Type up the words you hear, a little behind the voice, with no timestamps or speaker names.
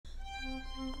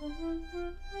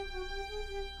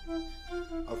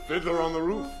A fiddler on the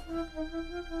roof.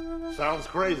 Sounds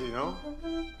crazy, no?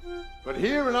 But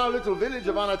here in our little village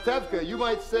of Anatevka, you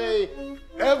might say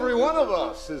every one of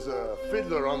us is a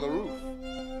fiddler on the roof,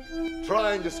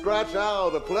 trying to scratch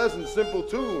out a pleasant, simple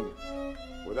tune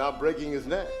without breaking his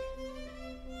neck.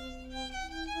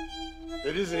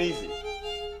 It isn't easy.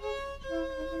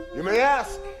 You may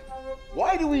ask,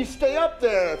 why do we stay up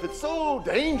there if it's so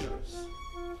dangerous?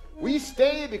 We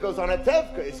stay because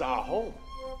Anatevka is our home.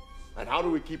 And how do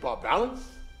we keep our balance?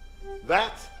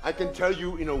 That I can tell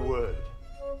you in a word.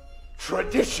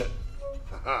 Tradition.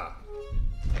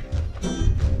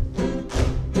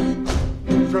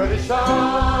 Tradition,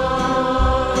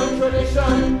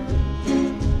 tradition,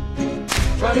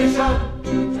 tradition,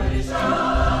 tradition.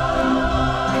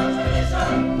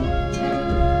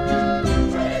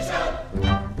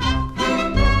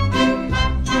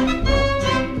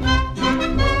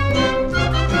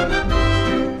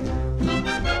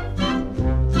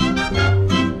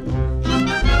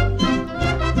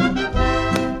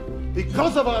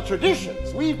 Because of our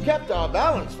traditions, we've kept our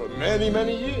balance for many,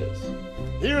 many years.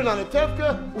 Here in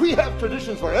Anatevka, we have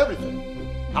traditions for everything.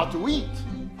 How to eat,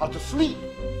 how to sleep,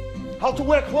 how to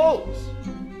wear clothes.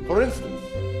 For instance,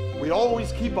 we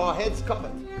always keep our heads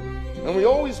covered, and we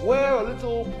always wear a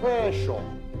little prayer shawl.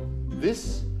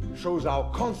 This shows our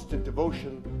constant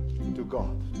devotion to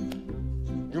God.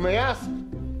 You may ask,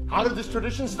 how did this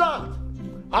tradition start?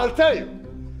 I'll tell you.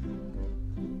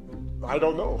 I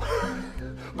don't know.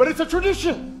 But it's a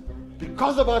tradition.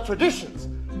 Because of our traditions,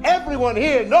 everyone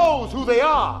here knows who they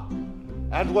are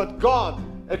and what God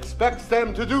expects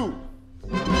them to do.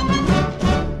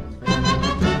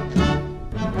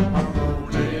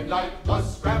 Day and night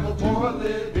must scramble for a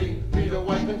living, feed a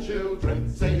wife and children,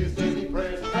 say his daily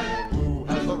prayers. And who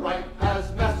has the right,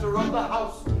 as master of the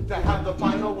house, to have the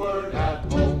final word at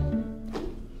home?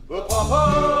 The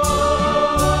Papa!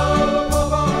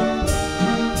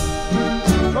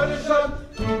 Tradition!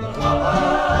 The Papa!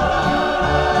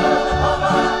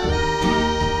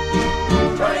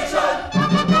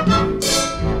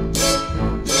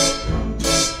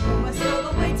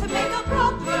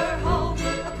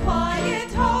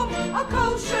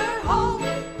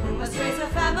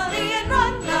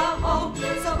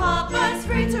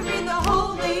 To read the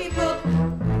holy book.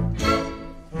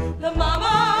 The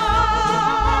mama,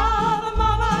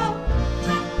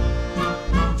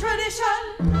 tradition.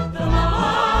 The mama,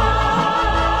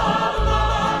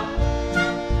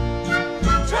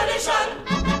 tradition.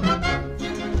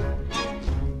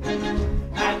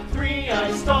 At 3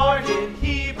 I started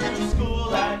Hebrew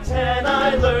school, at 10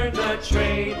 I learned a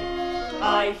trade.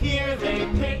 I hear they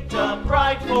picked a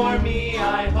bride for me,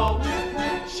 I hope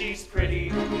she's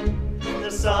pretty. The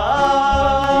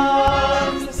sons,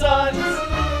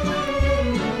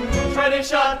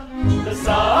 tradition, the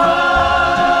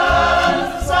sons,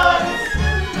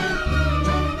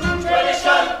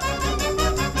 tradition.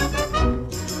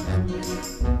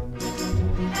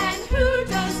 And who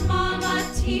does Mama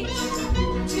teach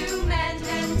to mend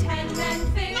and tend and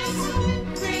fix,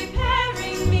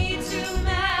 preparing me to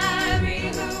marry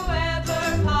whoever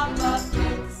Papa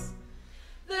picks?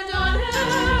 The daughters.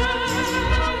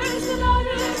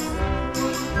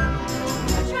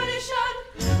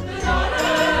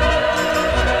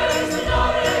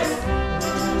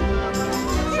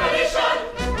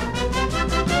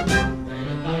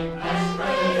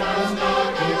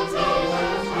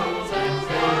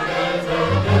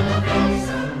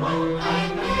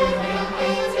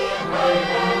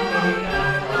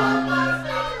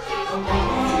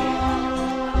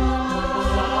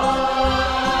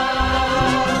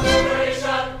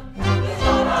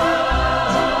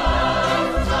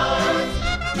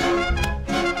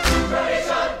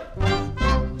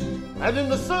 And in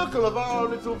the circle of our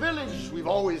little village, we've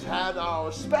always had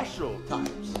our special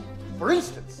times. For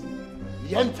instance,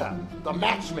 Yente, the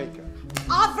matchmaker.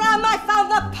 Avram, I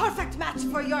found the perfect match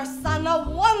for your son, a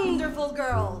wonderful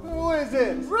girl. Who is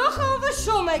it? Ruchel, the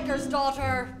shoemaker's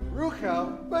daughter.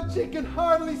 Ruchel? But she can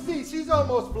hardly see. She's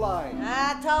almost blind.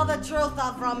 Tell the truth,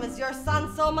 Avram. Is your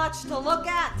son so much to look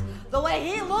at? The way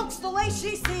he looks, the way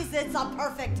she sees, it's a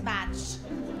perfect match.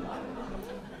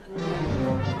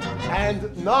 And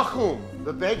Nachum,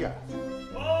 the beggar.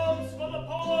 Alms for the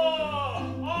poor!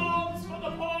 Alms for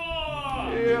the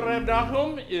poor! Reb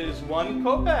Nachum is 1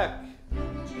 kopeck.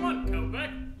 1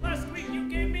 kopeck? Last week you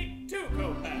gave me 2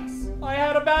 kopecks. I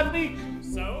had a bad week.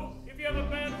 So, if you have a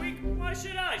bad week, why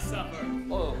should I suffer?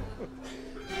 Oh.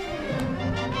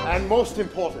 And most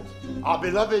important, our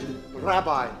beloved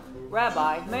Rabbi,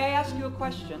 Rabbi, may I ask you a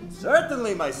question?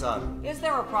 Certainly, my son. Is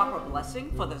there a proper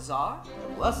blessing for the Tsar?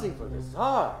 A blessing for the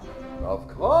Tsar. Of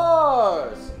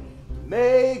course.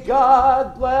 May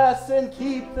God bless and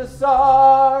keep the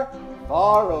Tsar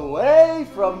far away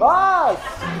from us.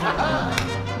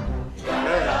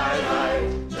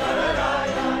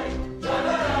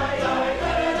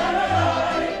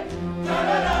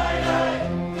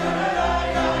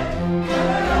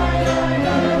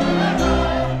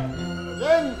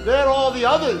 Then there are all the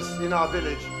others in our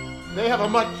village. They have a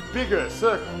much bigger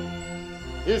circle.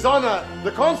 His Honor,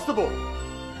 the Constable.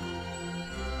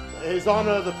 His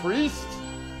Honor, the Priest.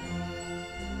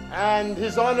 And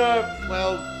His Honor,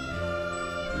 well,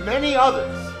 many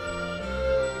others.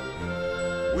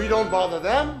 We don't bother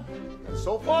them, and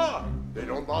so far, they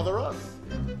don't bother us.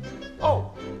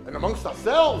 Oh, and amongst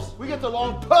ourselves, we get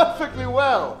along perfectly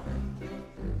well.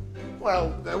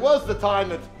 Well, there was the time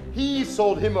that he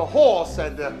sold him a horse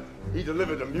and he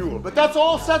delivered a mule. But that's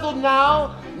all settled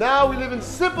now. Now we live in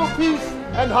simple peace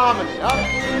and harmony,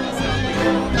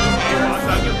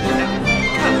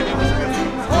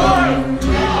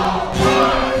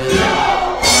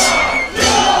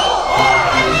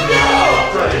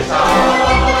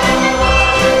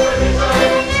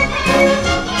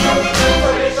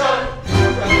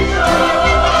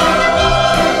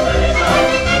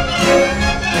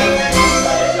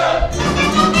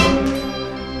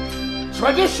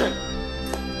 Tradition.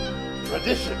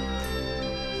 Tradition.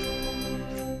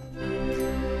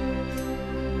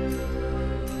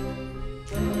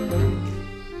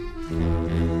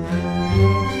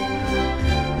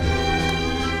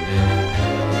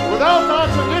 Without our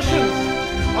traditions,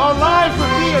 our lives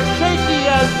would be as shaky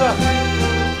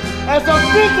as a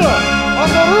fiddler on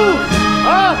the roof,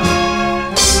 huh?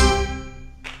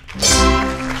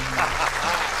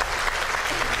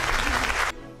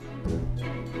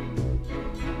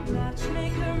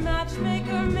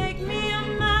 Matchmaker, make me a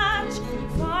match.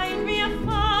 Find me a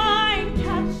find,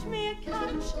 catch me a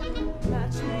catch.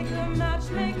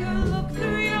 Matchmaker, look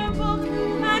through your book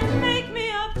and make me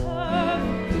a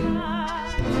perfect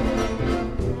match.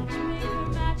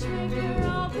 Matchmaker,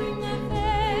 I'll bring the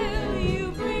veil,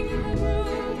 you bring the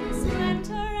groom,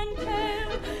 splendor and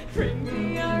pale. Bring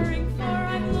me a ring, for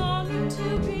I'm longing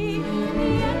to be the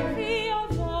envy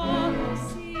of all who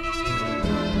see.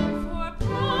 For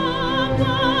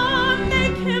Papa,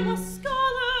 make him a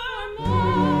scholar,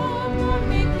 Mama,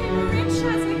 make him rich as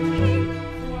a king.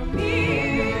 For me,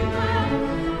 well,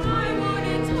 I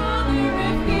wouldn't holler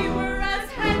if he were as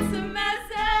handsome as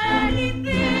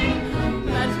anything.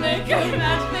 Matchmaker,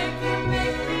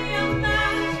 make me a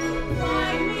match.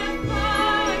 Find me a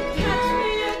find, catch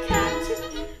me a catch.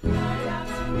 Night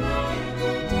after night,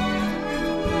 the dark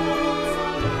rolls, so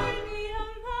find me a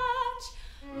match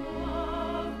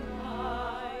of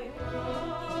my own.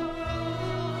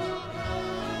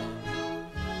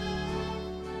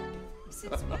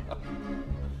 Since when?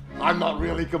 I'm not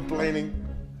really complaining.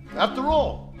 After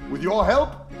all, with your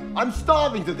help, I'm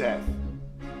starving to death.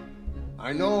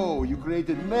 I know you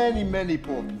created many, many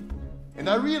poor people. And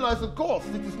I realize, of course,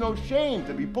 it is no shame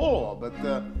to be poor, but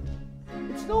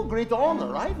it's no great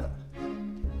honor either.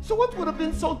 So what would have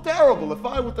been so terrible if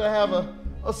I were to have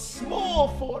a small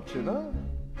fortune, huh?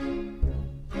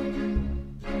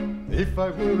 If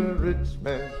I were a rich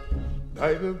man,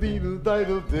 diddle deedle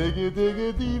diddle diggy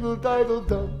diggy deedle diddle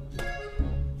dum.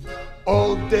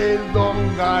 All day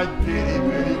long I'd pity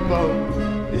pity bum.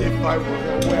 If I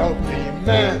were a wealthy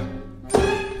man,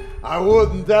 I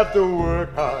wouldn't have to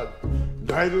work hard.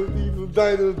 Diddle deedle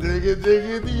diddle diggy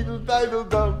diggy deedle diddle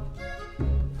dum.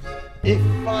 If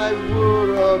I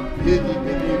were a bitty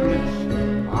bitty rich,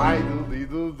 idle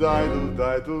deedle diddle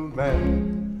diddle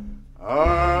man,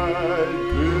 I'd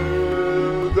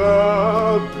build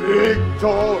a big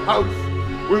tall house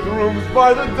with rooms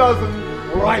by the dozen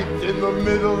right in the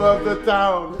middle of the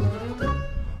town.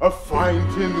 A fine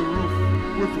tin roof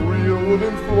with real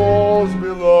wooden floors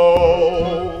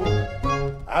below.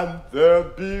 And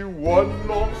there'd be one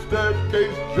long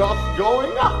staircase just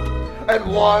going up, and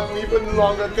one even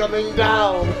longer coming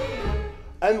down,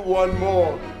 and one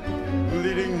more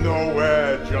leading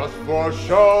nowhere just for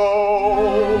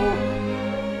show.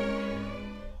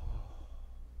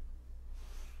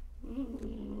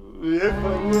 If I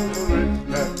were a rich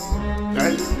man,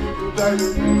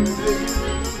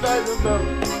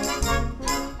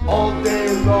 all day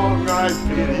long I'd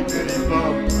pity pity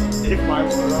bum. If I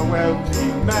were a wealthy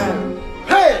man,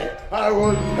 hey, I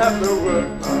wouldn't have to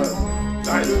work hard.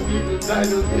 Diddle diddle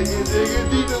diddle diggy diggy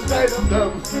diddle diddle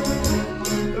dum.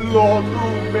 Lord, who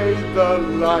made the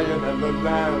lion and the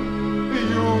lamb?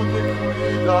 You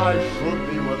decreed I should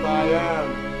be what I am.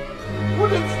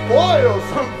 would it spoil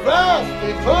some vast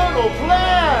eternal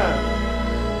plan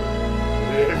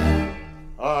if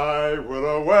I were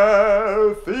a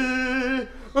wealthy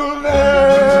man?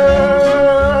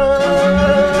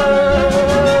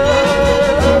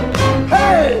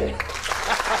 Hey!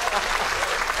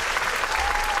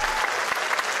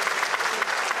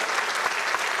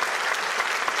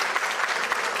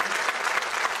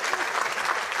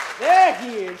 There he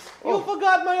is. You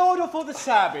forgot my order for the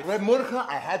Sabbath. Reb Mordechai,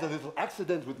 I had a little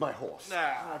accident with my horse.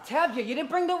 Tevye, you didn't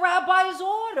bring the rabbi's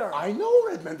order. I know,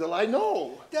 Red Mendel, I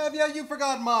know. Tevye, you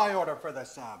forgot my order for the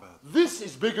Sabbath. This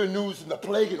is bigger news than the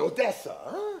plague in Odessa,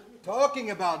 huh? Talking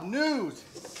about news.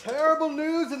 Terrible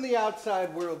news in the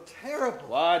outside world. Terrible.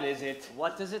 What is it?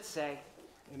 What does it say?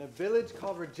 In a village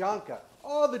called Rajanka,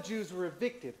 all the Jews were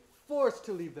evicted, forced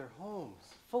to leave their homes.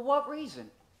 For what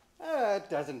reason? It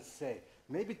doesn't say.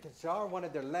 Maybe the Tsar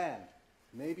wanted their land.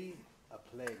 Maybe a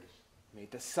plague. May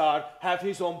the Tsar have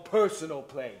his own personal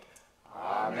plague.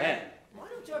 Amen. Why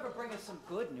don't you ever bring us some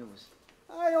good news?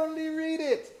 I only read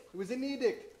it. It was an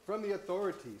edict from the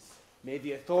authorities. May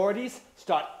the authorities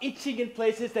start itching in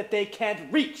places that they can't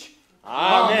reach.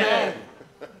 Amen.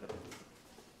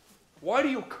 Why do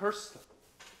you curse them?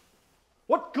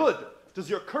 What good does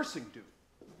your cursing do?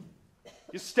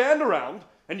 You stand around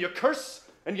and you curse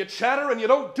and you chatter and you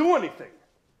don't do anything.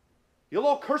 You'll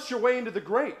all curse your way into the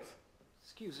grave.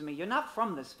 Excuse me, you're not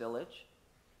from this village.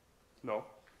 No.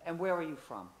 And where are you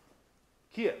from?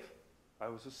 Kiev. I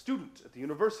was a student at the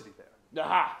university there.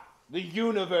 Aha! The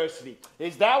university.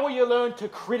 Is that where you learn to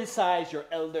criticize your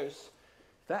elders?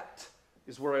 That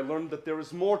is where I learned that there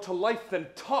is more to life than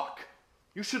talk.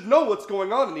 You should know what's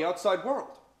going on in the outside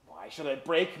world. Why should I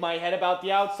break my head about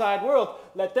the outside world?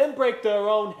 Let them break their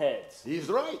own heads. He's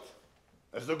right.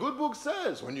 As the good book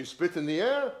says, when you spit in the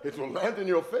air, it will land in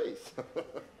your face.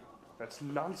 That's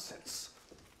nonsense.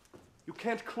 You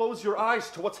can't close your eyes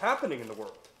to what's happening in the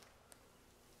world.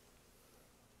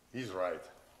 He's right.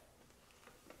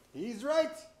 He's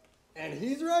right. And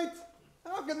he's right.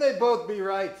 How can they both be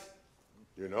right?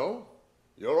 You know,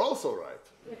 you're also right.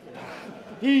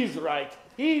 He's right.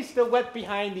 He's still wet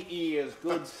behind the ears.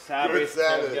 Good Sabbath. Good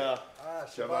Sabbath. Tevye.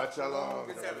 Shabbat shalom.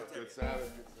 Good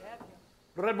Sabbath.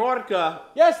 Reborka,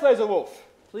 Yes, Laser Wolf.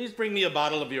 please bring me a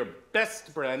bottle of your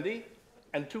best brandy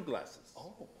and 2 glasses.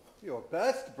 Your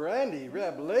best brandy,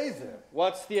 Reb Laser.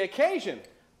 What's the occasion?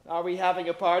 Are we having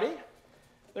a party?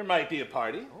 There might be a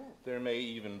party. There may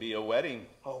even be a wedding.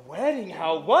 A wedding?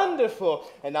 How wonderful!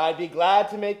 And I'd be glad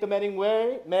to make the wedding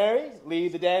merry,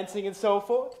 lead the dancing and so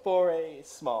forth, for a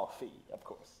small fee, of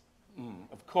course.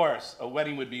 Of course, a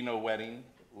wedding would be no wedding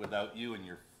without you and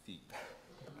your feet.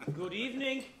 Good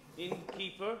evening,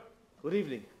 innkeeper. Good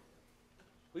evening.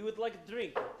 We would like a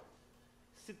drink.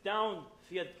 Sit down,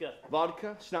 Fiedka.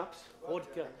 Vodka? Schnapps?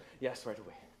 Vodka. Yes, right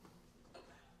away.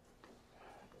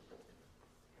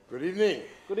 Good evening.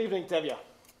 Good evening, Tevye.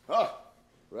 Ah,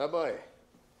 Rabbi.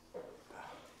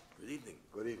 Good evening.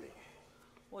 Good evening.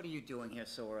 What are you doing here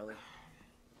so early?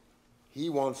 He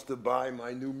wants to buy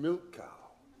my new milk cow.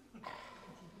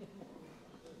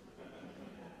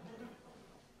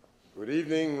 Good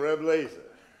evening, Reb Laser.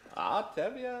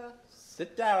 Tevye,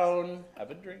 sit down,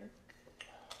 have a drink.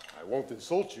 I won't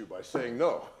insult you by saying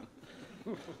no.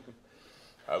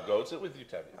 How goes it with you,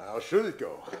 Tevye? How should it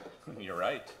go? You're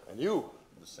right. And you?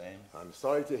 The same. I'm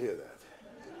sorry to hear that.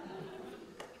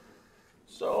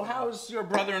 So how's your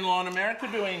brother-in-law in America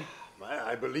doing?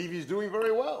 I believe he's doing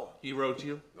very well. He wrote to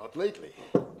you? Not lately.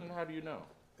 And how do you know?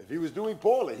 If he was doing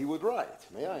poorly, he would write.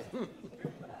 May I?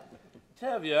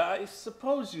 Tevye, I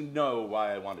suppose you know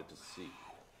why I wanted to see you.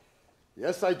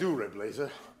 Yes, I do, Red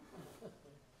Blazer.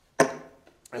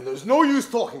 And there's no use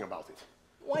talking about it.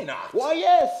 Why not? Why,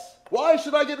 yes. Why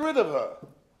should I get rid of her?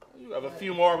 You have a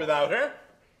few more without her.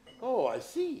 Oh, I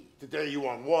see. Today you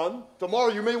want 1.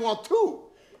 Tomorrow you may want 2.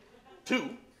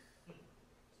 2?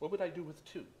 What would I do with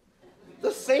 2?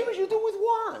 The same as you do with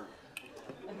 1.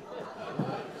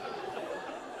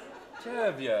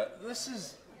 Tevye, this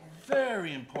is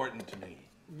very important to me.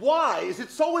 Why is it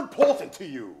so important to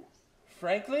you?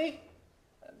 Frankly,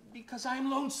 because I'm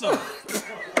lonesome.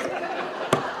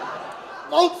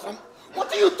 Lonesome?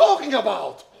 What are you talking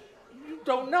about? You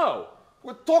don't know.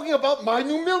 We're talking about my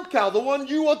new milk cow, the one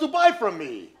you want to buy from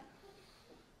me.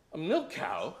 A milk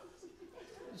cow?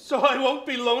 So I won't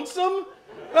be lonesome?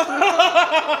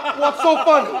 What's so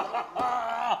funny?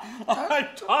 I'm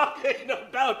talking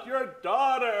about your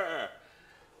daughter.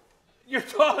 Your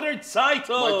daughter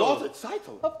Zeitel. My daughter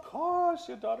Zeitel? Of course,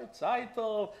 your daughter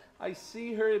Zeitel. I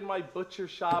see her in my butcher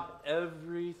shop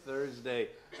every Thursday.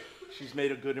 She's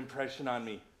made a good impression on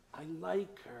me. I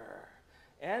like her.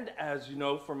 And as you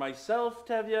know for myself,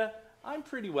 Tevye, I'm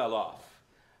pretty well off.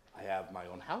 I have my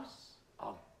own house,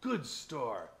 a goods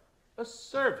store, a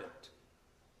servant.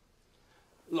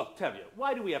 Look, Tevye,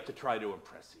 why do we have to try to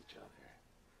impress each other?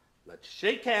 Let's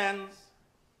shake hands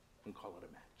and call it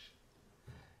a match.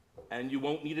 And you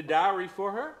won't need a dowry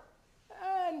for her,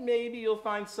 and maybe you'll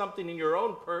find something in your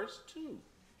own purse, too.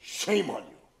 Shame on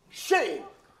you. Shame!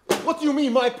 What do you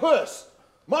mean, my purse?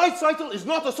 My title is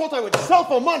not the sort I would sell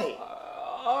for money.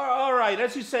 All right,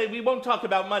 as you say, we won't talk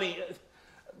about money.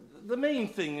 The main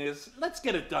thing is, let's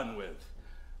get it done with.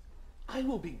 I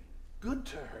will be good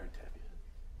to her, Tevye.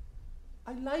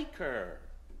 I like her.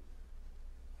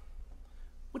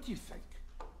 What do you think?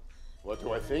 What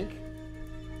do I think?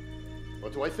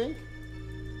 What do I think?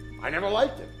 I never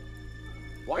liked him.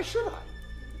 Why should I?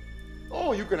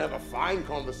 Oh, you can have a fine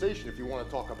conversation if you want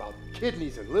to talk about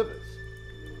kidneys and livers.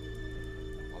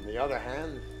 On the other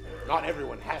hand, not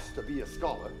everyone has to be a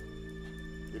scholar.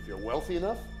 If you're wealthy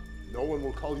enough, no one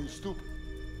will call you stupid.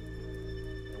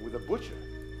 And with a butcher,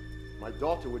 my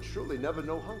daughter would surely never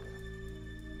know hunger.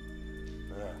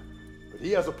 But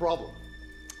he has a problem.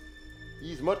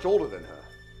 He's much older than her.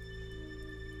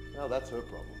 Now that's her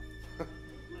problem.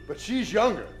 But she's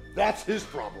younger. That's his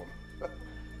problem.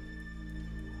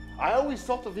 I always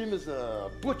thought of him as a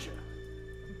butcher,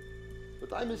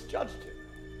 but I misjudged him.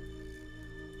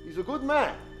 He's a good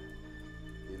man.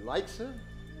 He likes her.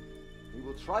 He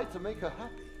will try to make her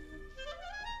happy.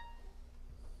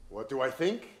 What do I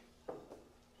think?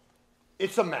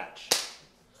 It's a match.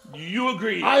 You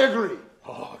agree? I agree.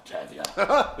 Oh, Tevye,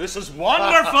 this is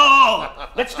wonderful.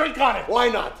 Let's drink on it. Why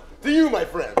not? To you, my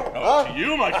friend. Oh, to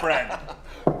you, my friend.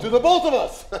 To the both of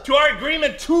us. To our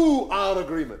agreement. To our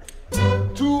agreement.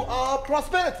 To our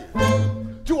prosperity.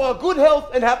 To our good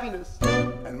health and happiness.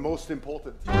 And most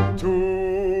important,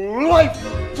 to life.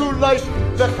 To life.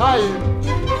 L'chaim.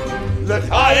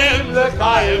 L'chaim,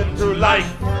 l'chaim. To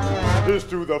life. Here's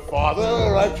to the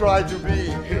father I try to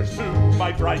be. Here's to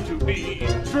my bride to be.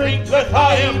 Drink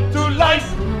l'chaim. To life.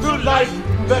 To life.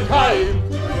 L'chaim.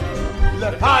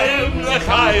 L'chaim,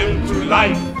 l'chaim. To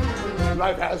life.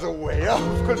 Life has a way of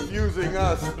confusing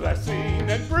us, Blessing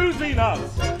and bruising us.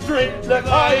 Drink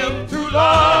l'chaim to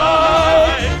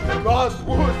life. God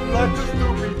would like us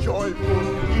to be joyful,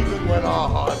 even when our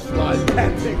hearts lie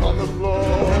panting on the floor.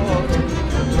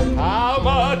 How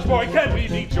much more can we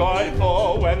be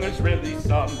joyful when there's really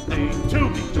something to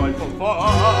be joyful for?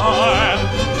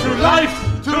 To life,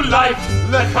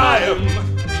 l'chaim.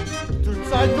 To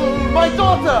Zeitel, my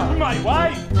daughter, my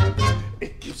wife.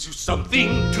 It gives you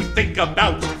something to think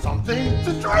about, something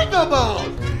to drink about.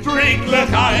 Drink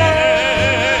l'chaim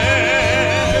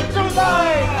to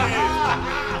life.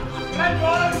 And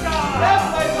what a God! That's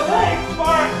like the thanks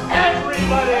for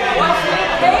everybody. What's the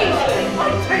occasion?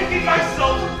 I'm taking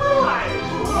myself a ride.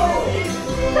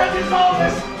 That is all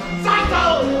this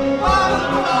Tevye!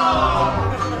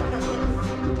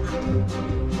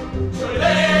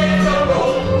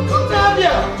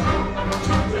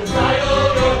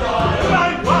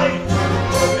 My wife!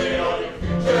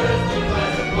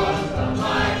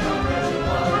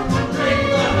 Drink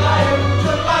the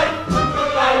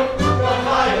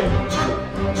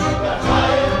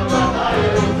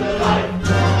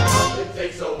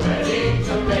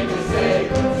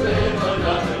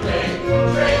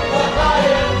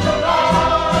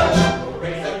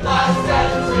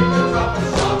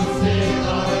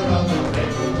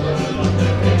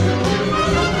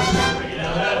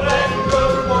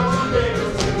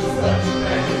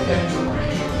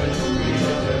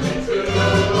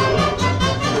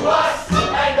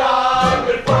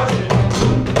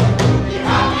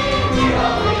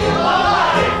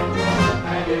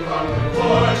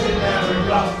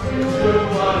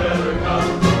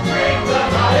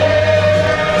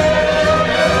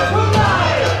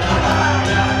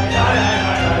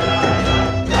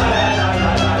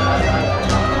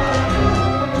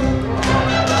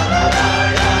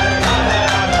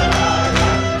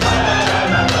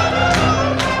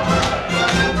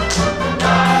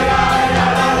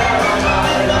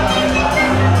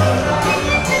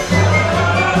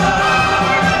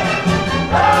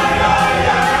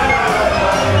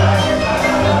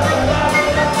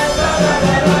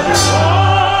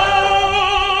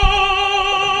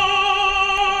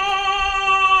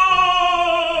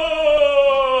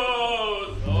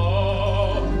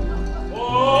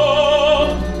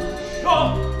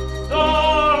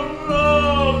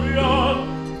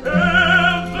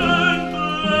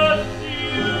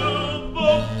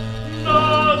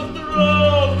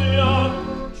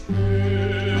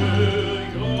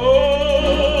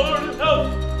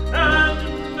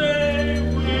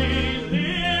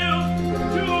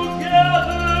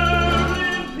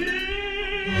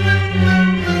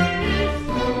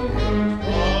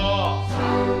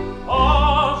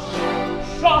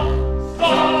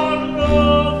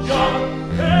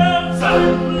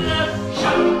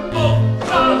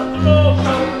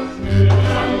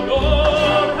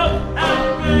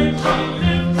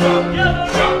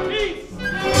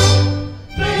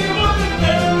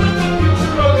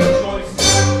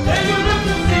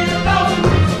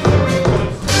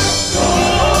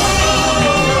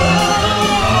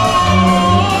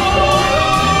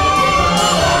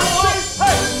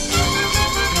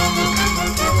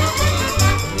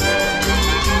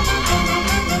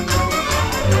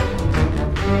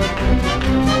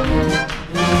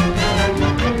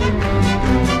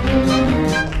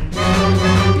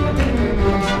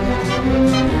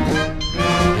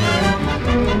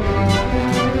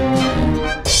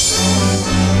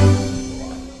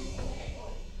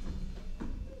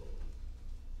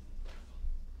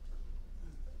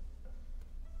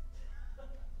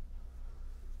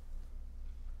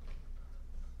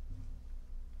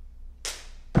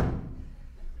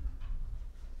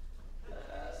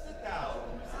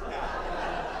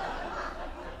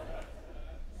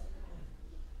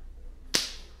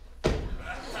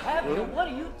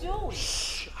doing?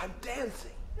 Shh, I'm dancing.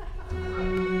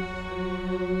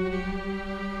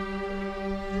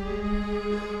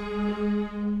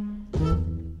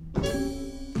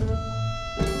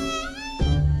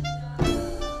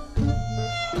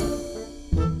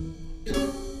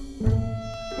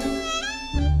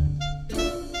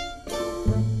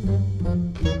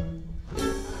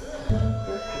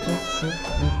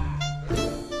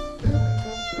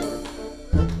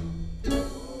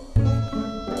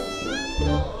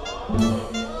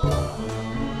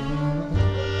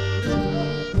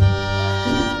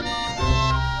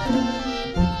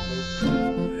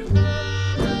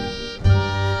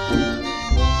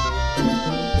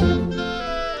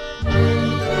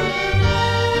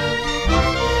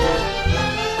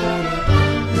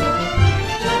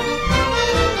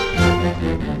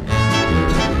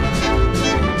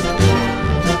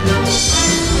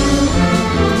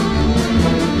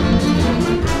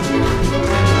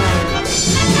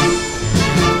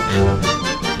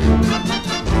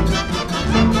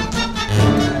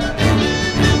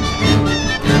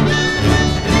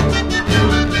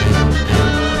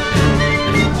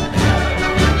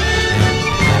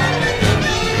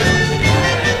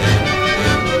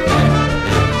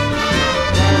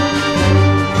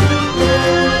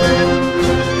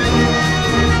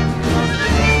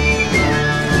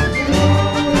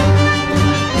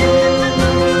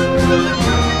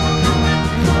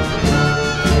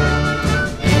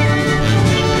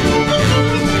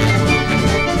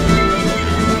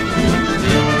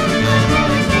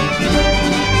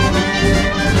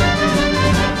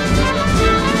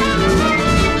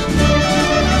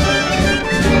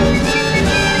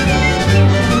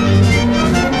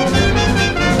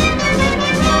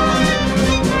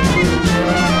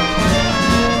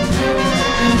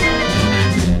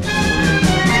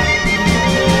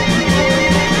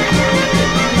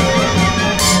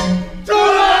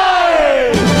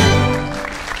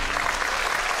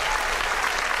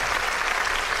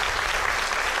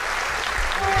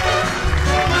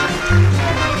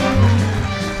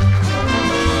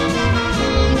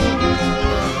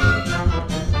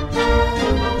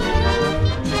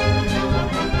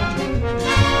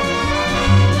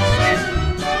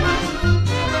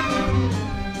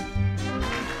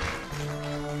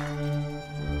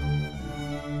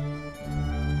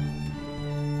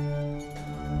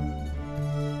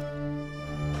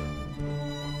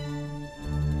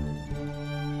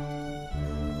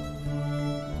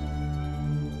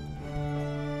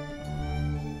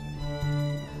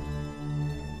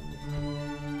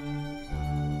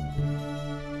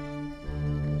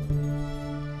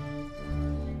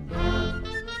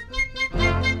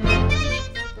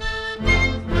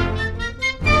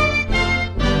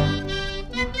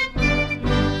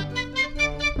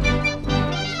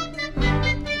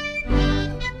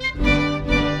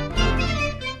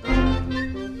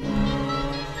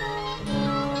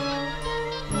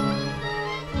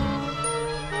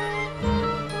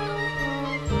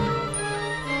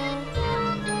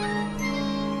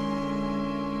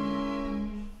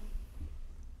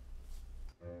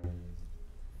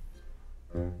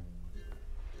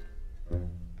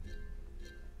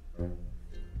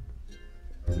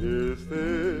 Is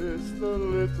this the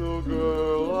little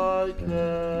girl I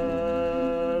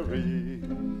carry?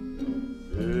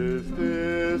 Is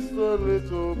this the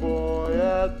little boy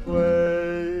at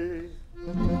play?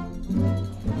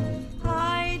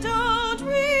 I don't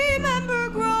remember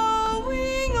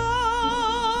growing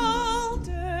older.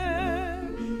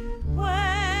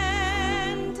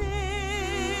 When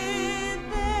did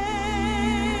they?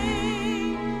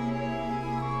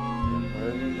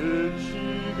 When did she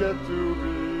get to be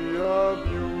a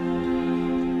beauty?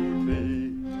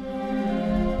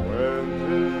 When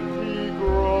did he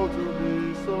grow to be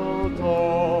so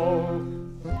tall?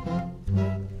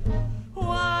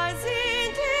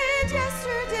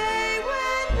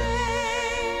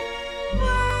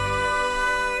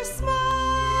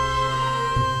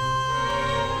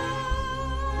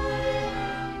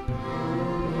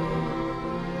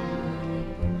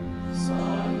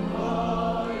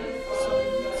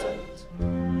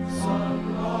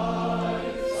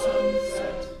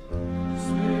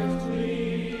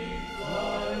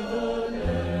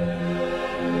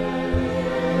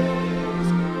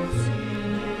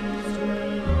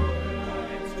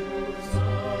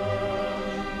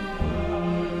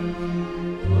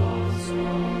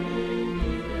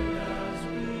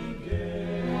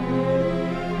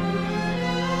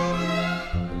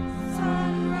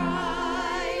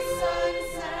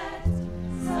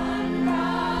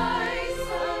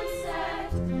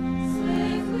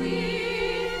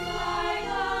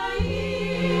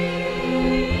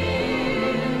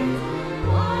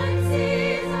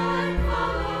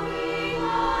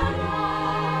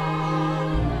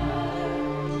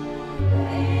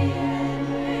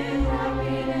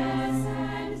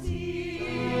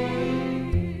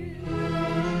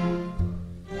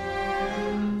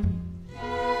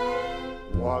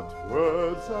 What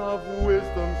words of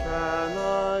wisdom can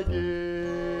I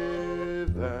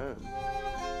give them?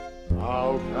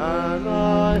 How can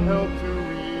I help to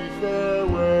ease their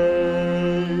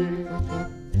way?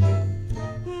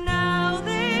 Now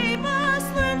they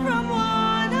must learn from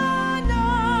one another,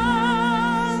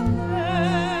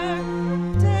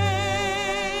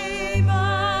 day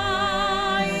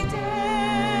by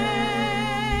day.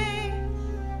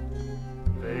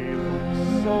 They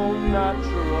look so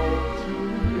natural together.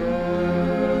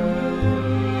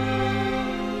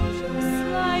 Just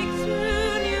like two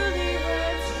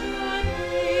newlyweds should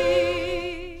be.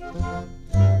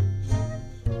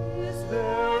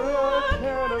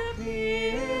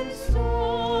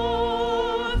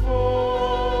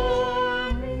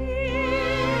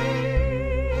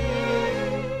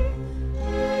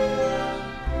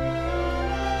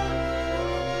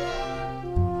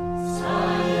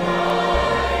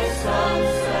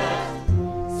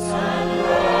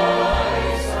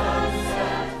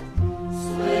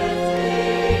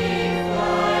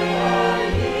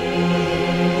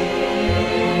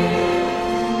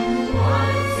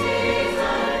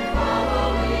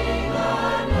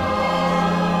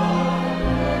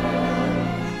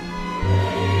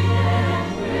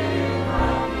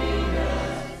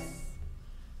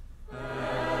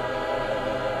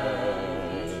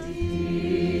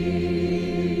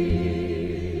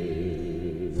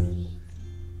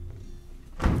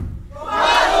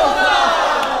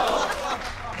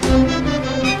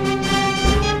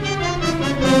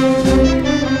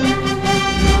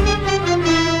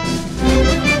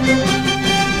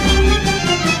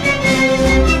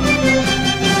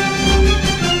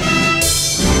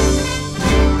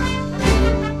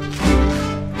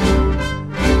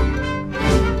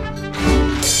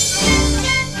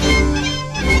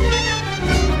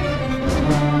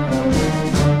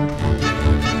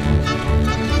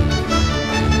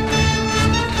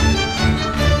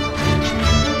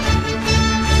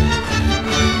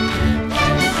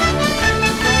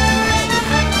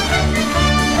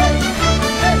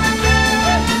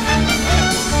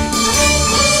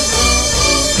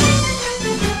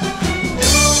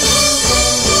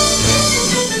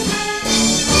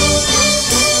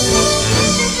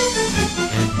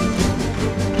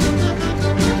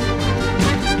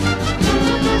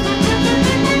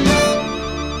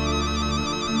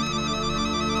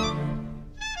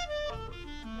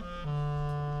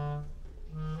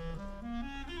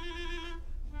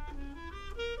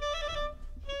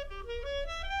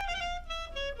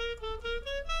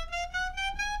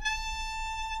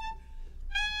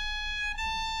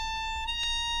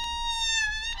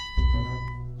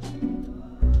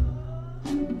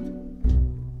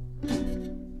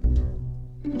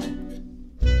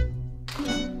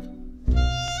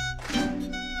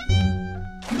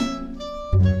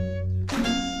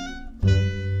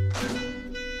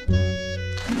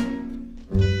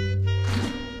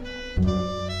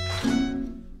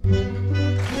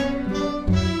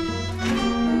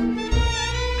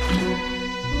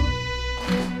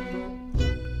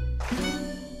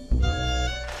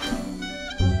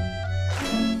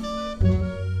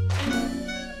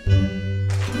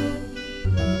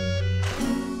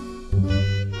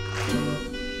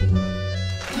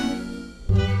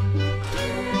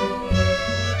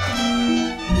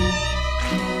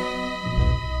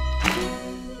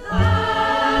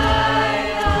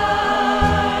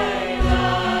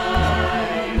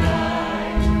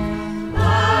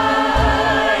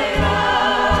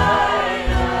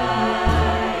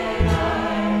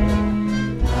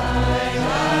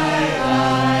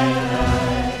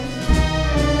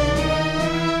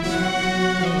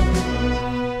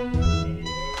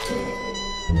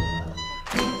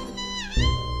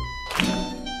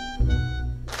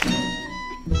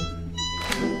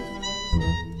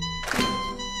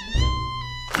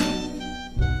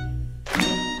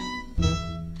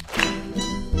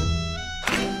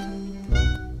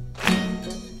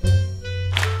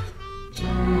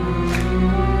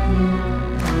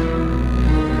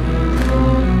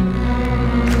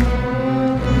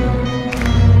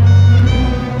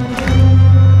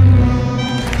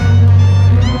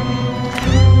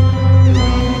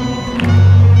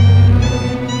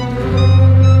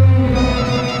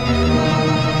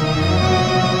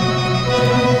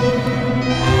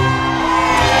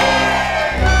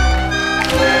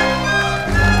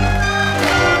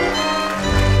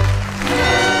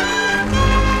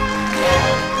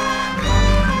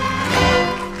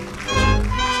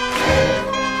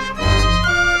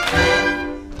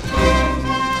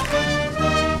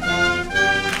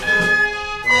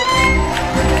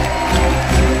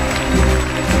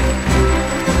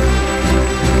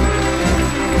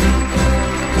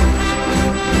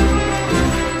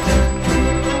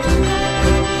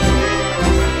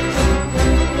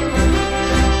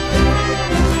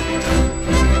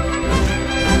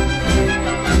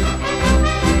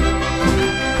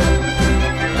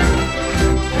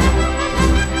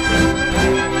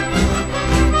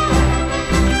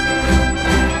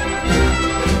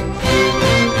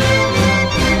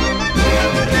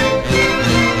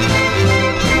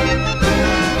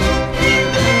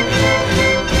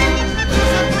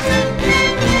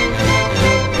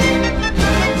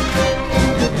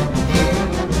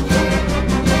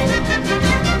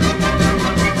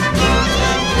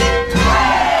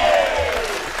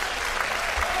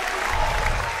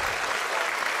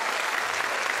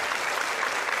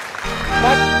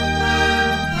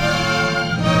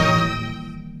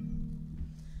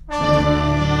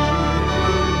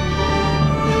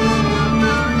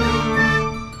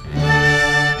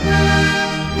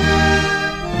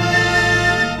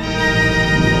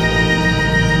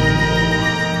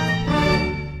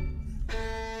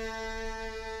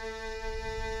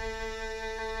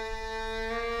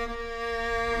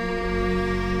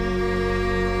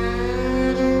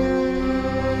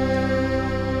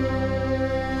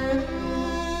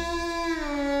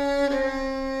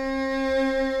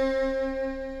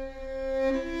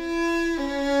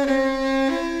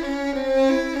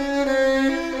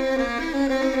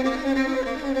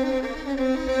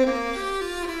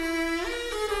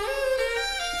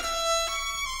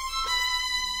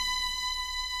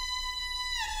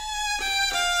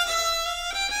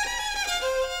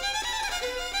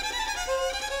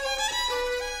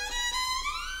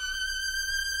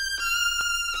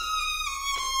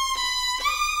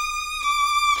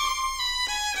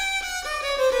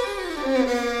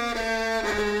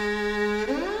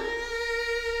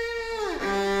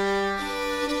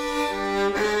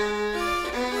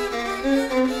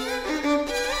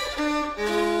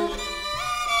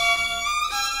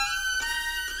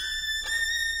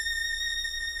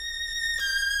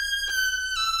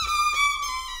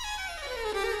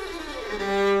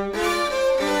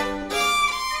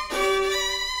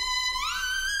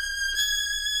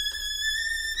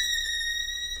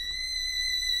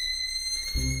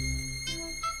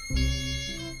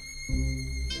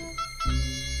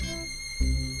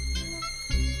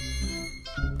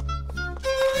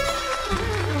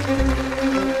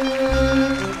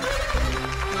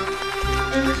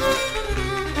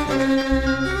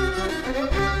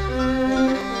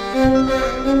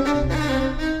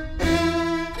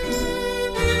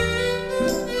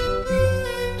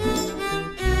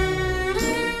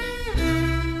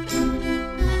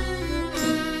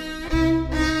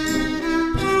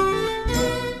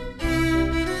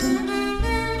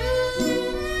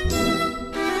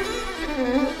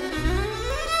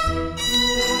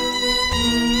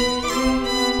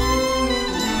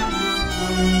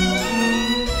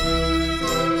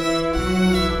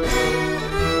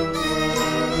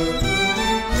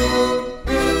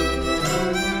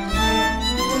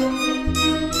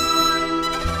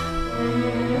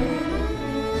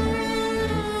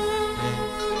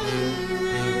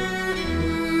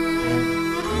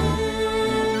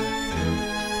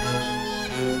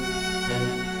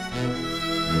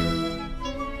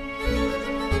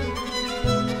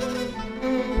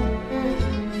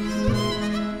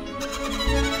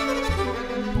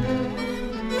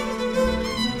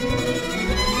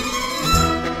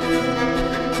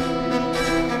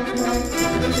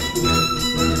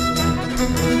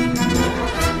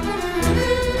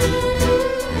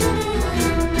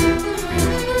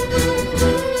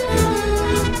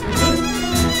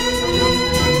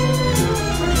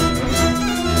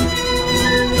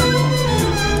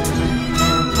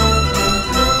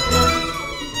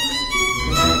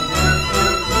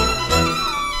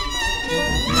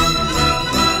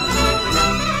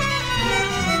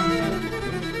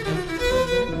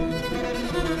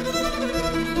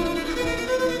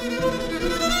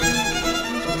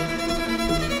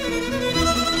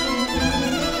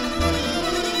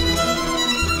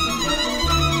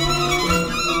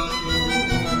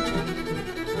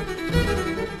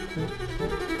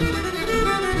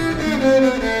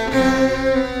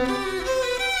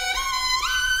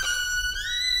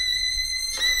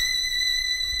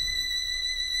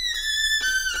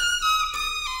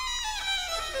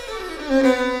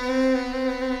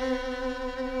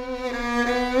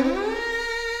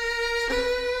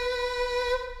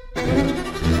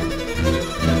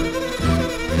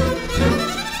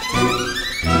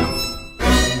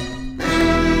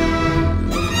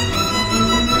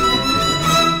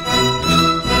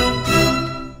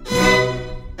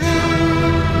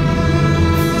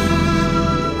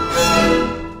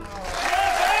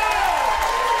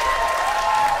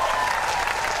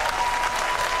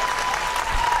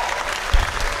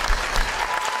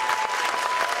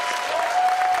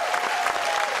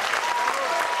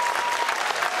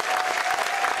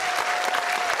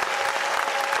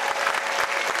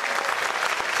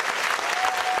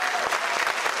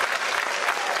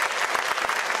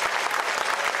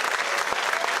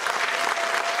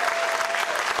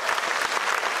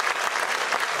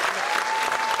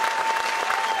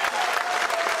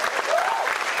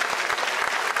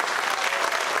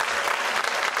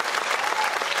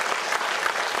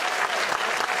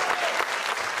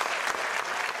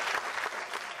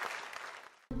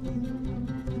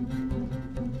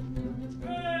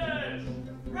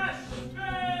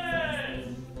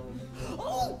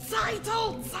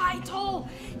 Zeitel,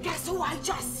 guess who I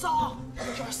just saw?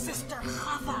 Your sister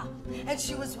Chava. And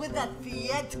she was with that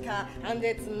Fietka, and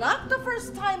it's not the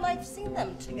first time I've seen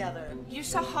them together. You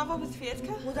saw Chava with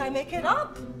Fietka? Would I make it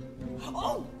up?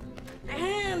 Oh,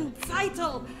 and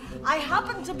Zeitel, I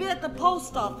happened to be at the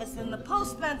post office, and the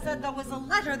postman said there was a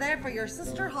letter there for your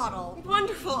sister Huddle.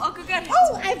 Wonderful. I'll go get it.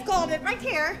 Oh, I've got it right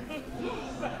here.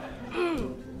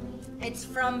 It's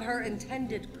from her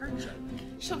intended purchase.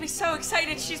 She'll be so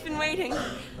excited. She's been waiting.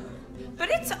 But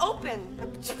it's open.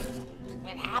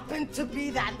 It happened to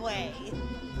be that way.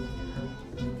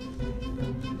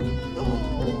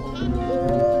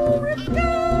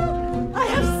 Rivka, I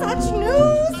have such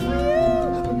news for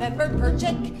you. Remember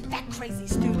Perchik, that crazy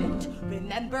student?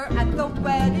 Remember at the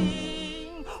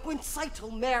wedding when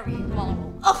Zeitel married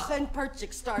Model? Ugh, and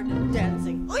Perchik started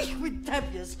dancing with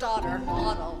Tevye's daughter,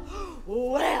 Model.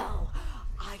 Well,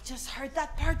 I just heard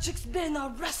that Perchik's been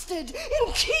arrested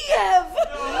in Kiev.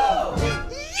 No.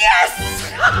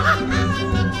 Yes!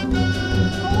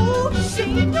 Oh,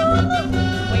 Shino!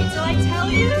 Wait till I tell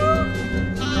you.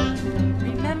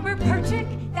 Remember Perchik,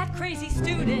 that crazy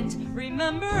student?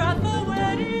 Remember at the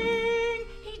wedding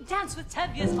he danced with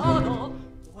Tevye's Huddle?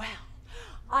 Well,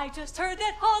 I just heard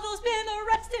that Huddle's been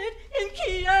arrested in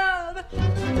Kiev.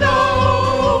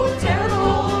 No!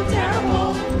 Terrible,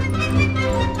 terrible.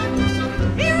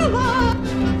 Do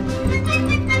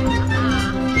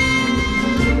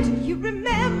you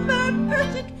remember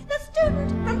Perchik, the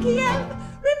student from Kiev?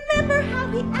 Remember how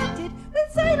he acted when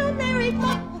Zeitel married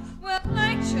Model? Well,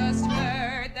 I just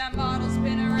heard that Model's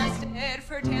been arrested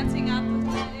for dancing at the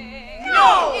wedding.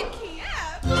 No! In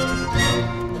Kiev.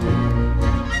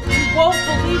 You won't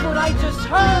believe what I just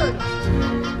heard.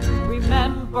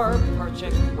 Remember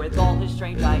Perchik with all his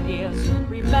strange ideas.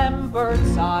 Remember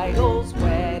Zeitel's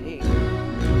wedding,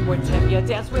 where Tevye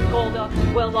danced with Golda.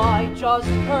 Well, I just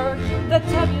heard that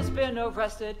Tevye's been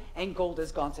arrested and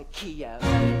Golda's gone to Kiev.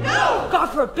 No! God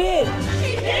forbid!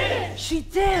 She did! She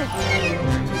did!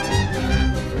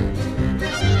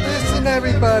 Listen,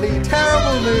 everybody,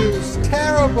 terrible news,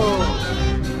 terrible!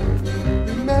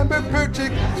 Remember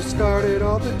Perchik, who started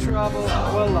all the trouble?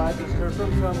 Well, I just heard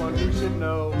from someone who should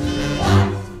know.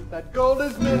 That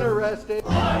Golda's been arrested,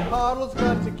 Model's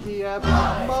gone to Kiev,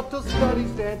 Moptel studies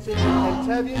dancing, and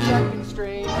Tevye's acting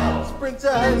strange.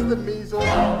 Sprinza has the measles,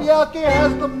 Bianca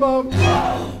has the mumps.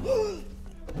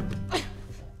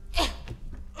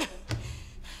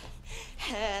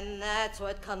 And that's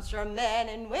what comes from men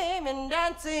and women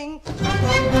dancing.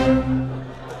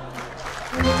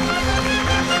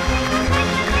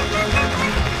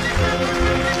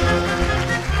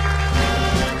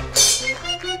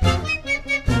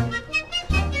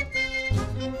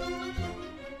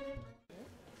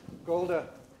 Golda,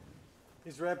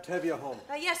 is Reb Tevye home?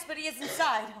 Yes, but he is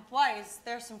inside. Why? Is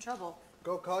there some trouble?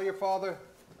 Go call your father.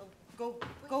 Go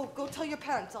tell your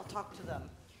parents. I'll talk to them.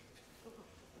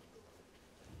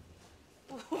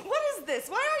 What is this?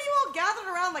 Why are you all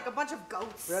gathered around like a bunch of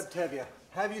goats? Reb Tevye,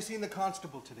 have you seen the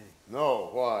constable today? No,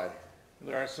 why?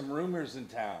 There are some rumors in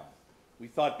town. We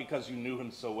thought because you knew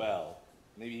him so well,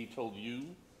 maybe he told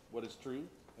you what is true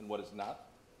and what is not.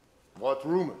 What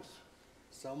rumors?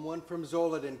 Someone from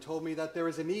Zolodin told me that there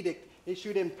is an edict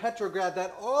issued in Petrograd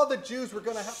that all the Jews were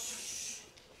going to have...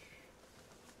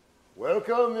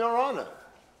 Welcome, Your Honor.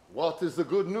 What is the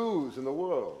good news in the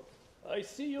world? I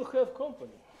see you have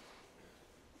company.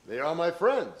 They are my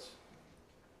friends.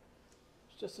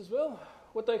 Just as well.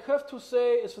 What I have to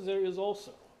say is there is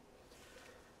also.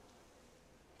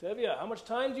 Tevye, how much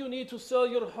time do you need to sell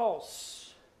your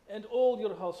house and all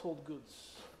your household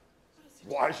goods?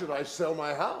 Why should I sell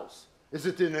my house? Is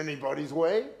it in anybody's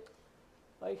way?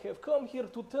 I have come here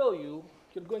to tell you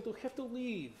you're going to have to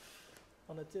leave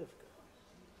on a Tivka.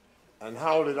 And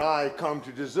how did I come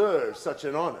to deserve such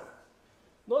an honor?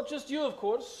 Not just you, of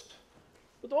course,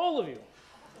 but all of you.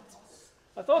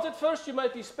 I thought at first you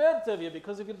might be spared, Tevye,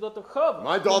 because of your daughter Chava.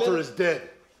 My daughter is dead.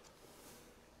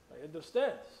 I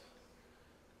understand.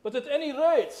 But at any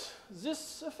rate,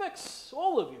 this affects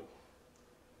all of you.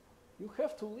 You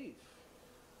have to leave.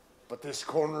 But this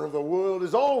corner of the world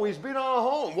has always been our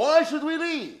home. Why should we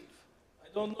leave? I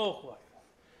don't know why.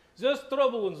 There's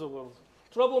trouble in the world.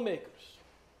 Troublemakers.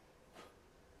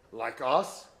 Like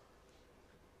us?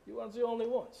 You aren't the only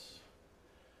ones.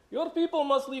 Your people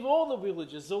must leave all the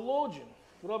villages, Zolodin,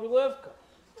 Rabilevka.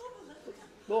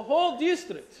 The whole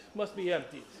district must be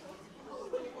emptied.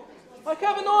 I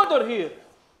have an order here.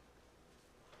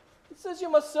 It says you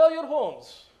must sell your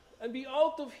homes and be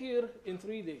out of here in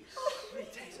 3 days.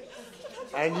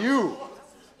 And you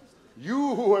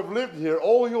who have lived here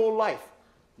all your life,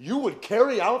 you would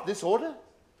carry out this order?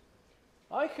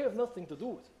 I have nothing to do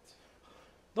with it.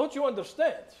 Don't you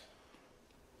understand?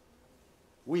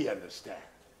 We understand.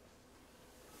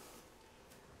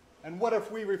 And what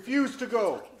if we refuse to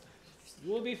go?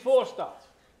 You will be forced out.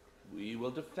 We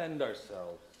will defend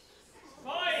ourselves.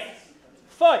 Fight!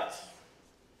 Fight!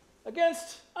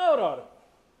 Against our army.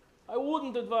 I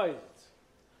wouldn't advise it.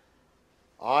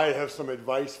 I have some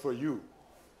advice for you.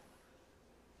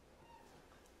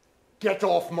 Get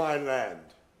off my land.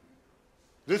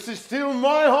 This is still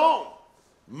my home,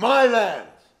 my land.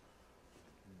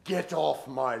 Get off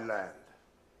my land.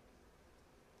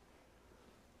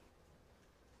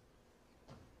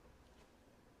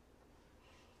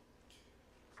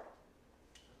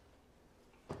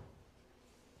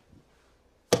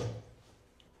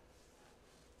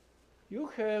 You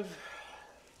have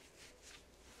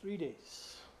 3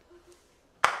 days.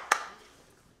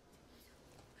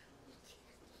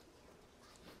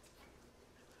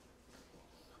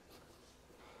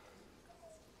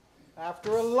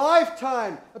 After a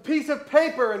lifetime, a piece of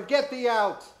paper and get thee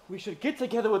out. We should get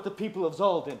together with the people of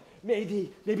Zolden.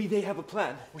 Maybe they have a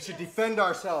plan. We should defend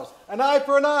ourselves. An eye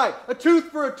for an eye, a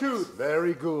tooth for a tooth.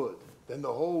 Very good. Then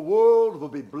the whole world will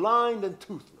be blind and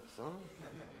toothless, huh?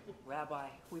 Rabbi,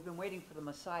 we've been waiting for the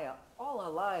Messiah all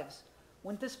our lives.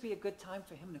 Wouldn't this be a good time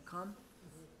for him to come?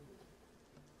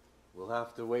 We'll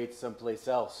have to wait someplace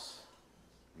else.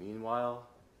 Meanwhile,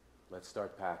 let's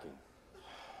start packing.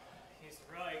 He's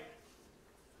right.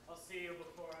 I'll see you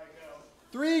before I go.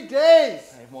 3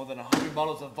 days! I have more than 100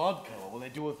 bottles of vodka. What will they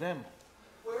do with them?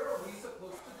 Where are we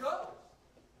supposed to go?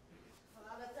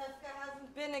 Anatevka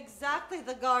hasn't been exactly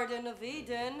the Garden of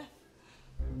Eden.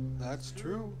 That's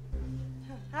true.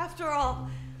 After all,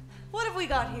 what have we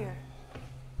got here?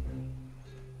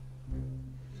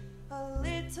 A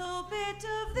little bit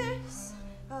of this,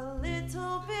 a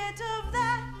little bit of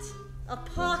that. A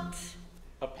pot.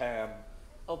 A pan.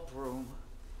 A broom.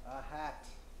 A hat.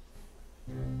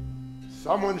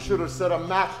 Someone should have set a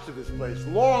match to this place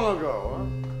long ago,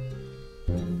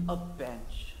 huh? A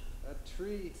bench. A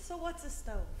tree. So what's a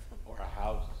stove? Or a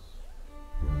house.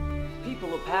 People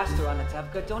who pass through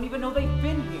Anatevka don't even know they've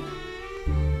been here.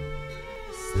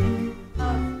 A stick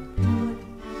of wood.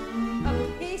 A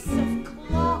piece of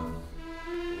cloth.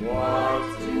 What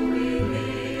do we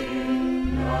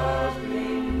need?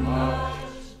 Nothing much.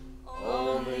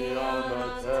 Only on the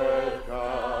Tevka.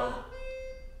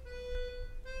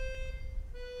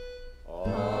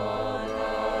 On the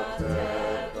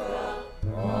Tevka.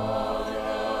 On the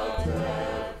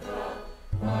Tevka.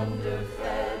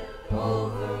 Underfed,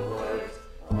 overworked.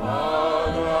 On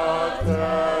the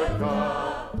Tevka.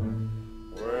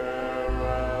 Where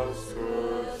else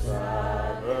could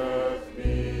Sabbath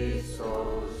be so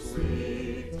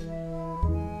sweet?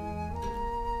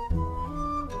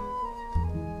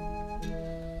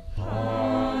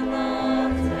 On the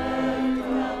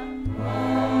Tevka,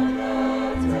 on the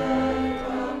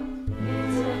Tevka,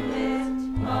 intimate,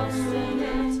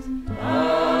 obstinate,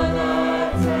 on the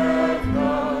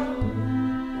Tevka,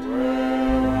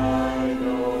 where I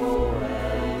know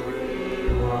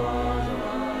everyone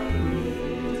I meet.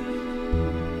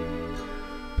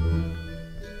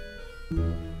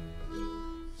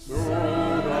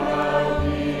 Soon I'll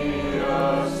be a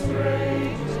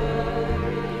stranger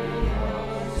in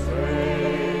a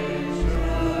strange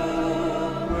new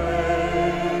place,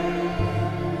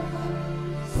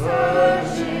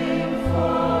 searching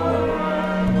for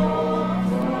an old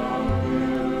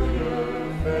familiar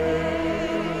face.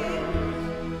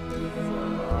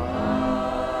 For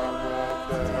Anatevka,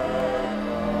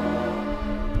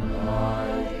 I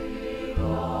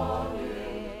belong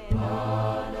in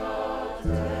Anatevka.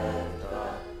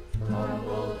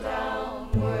 Humble down,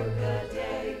 work a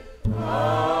day,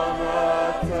 Anatevka.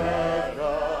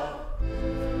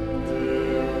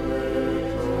 Dear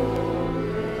little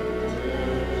village,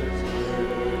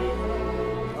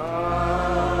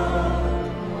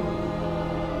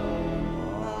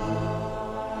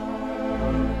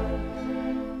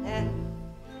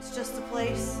 It's just a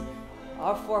place.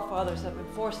 Our forefathers have been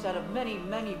forced out of many,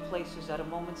 many places at a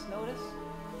moment's notice.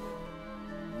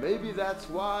 Maybe that's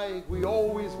why we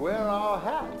always wear our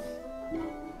hats.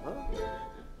 Huh?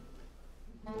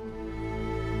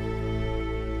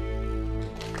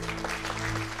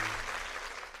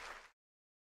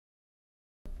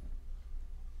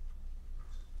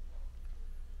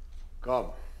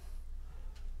 Come.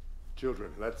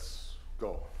 Children, let's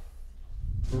go.